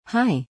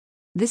Hi.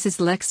 This is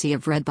Lexi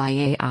of Read by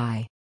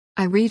AI.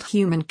 I read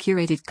human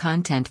curated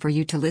content for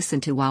you to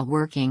listen to while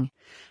working,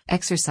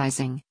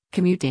 exercising,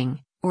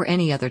 commuting, or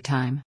any other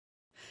time.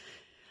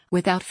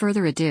 Without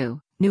further ado,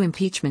 new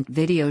impeachment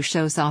video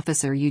shows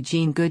Officer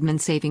Eugene Goodman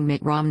saving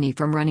Mitt Romney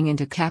from running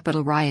into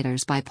Capitol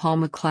rioters by Paul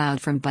McLeod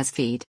from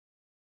BuzzFeed.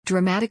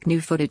 Dramatic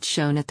new footage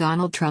shown at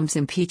Donald Trump's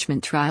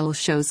impeachment trial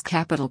shows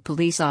Capitol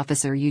Police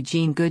Officer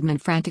Eugene Goodman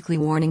frantically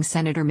warning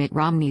Senator Mitt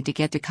Romney to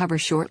get to cover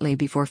shortly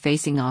before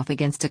facing off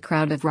against a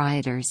crowd of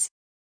rioters.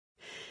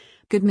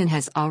 Goodman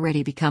has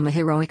already become a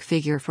heroic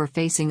figure for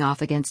facing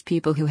off against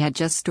people who had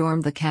just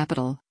stormed the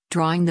Capitol,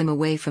 drawing them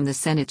away from the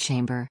Senate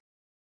chamber.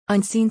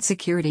 Unseen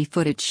security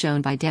footage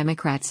shown by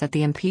Democrats at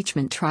the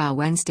impeachment trial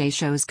Wednesday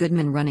shows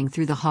Goodman running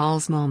through the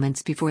halls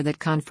moments before that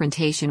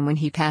confrontation when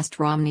he passed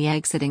Romney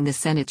exiting the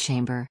Senate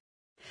chamber.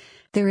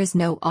 There is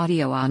no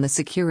audio on the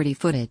security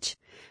footage,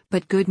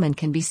 but Goodman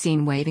can be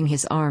seen waving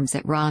his arms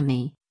at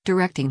Romney,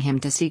 directing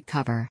him to seek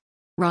cover.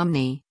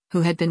 Romney,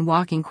 who had been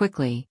walking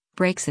quickly,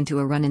 breaks into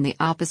a run in the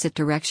opposite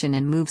direction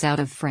and moves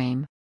out of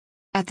frame.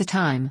 At the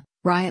time,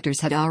 rioters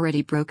had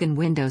already broken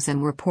windows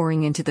and were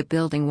pouring into the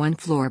building one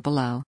floor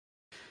below.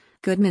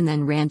 Goodman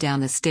then ran down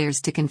the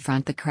stairs to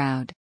confront the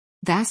crowd.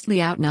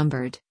 Vastly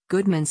outnumbered,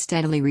 Goodman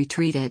steadily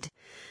retreated,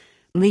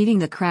 leading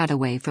the crowd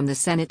away from the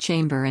Senate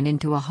chamber and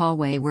into a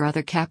hallway where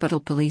other Capitol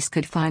Police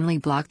could finally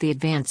block the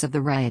advance of the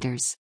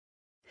rioters.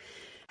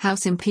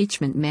 House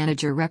Impeachment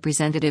Manager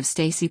Representative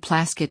Stacey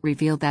Plaskett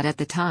revealed that at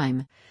the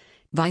time,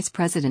 Vice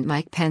President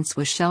Mike Pence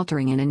was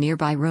sheltering in a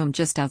nearby room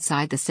just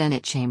outside the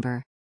Senate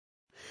chamber.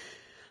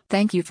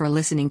 Thank you for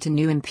listening to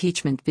new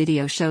impeachment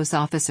video shows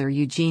Officer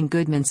Eugene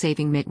Goodman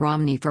saving Mitt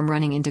Romney from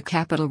running into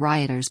Capitol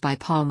rioters by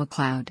Paul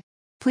McLeod.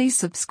 Please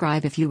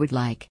subscribe if you would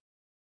like.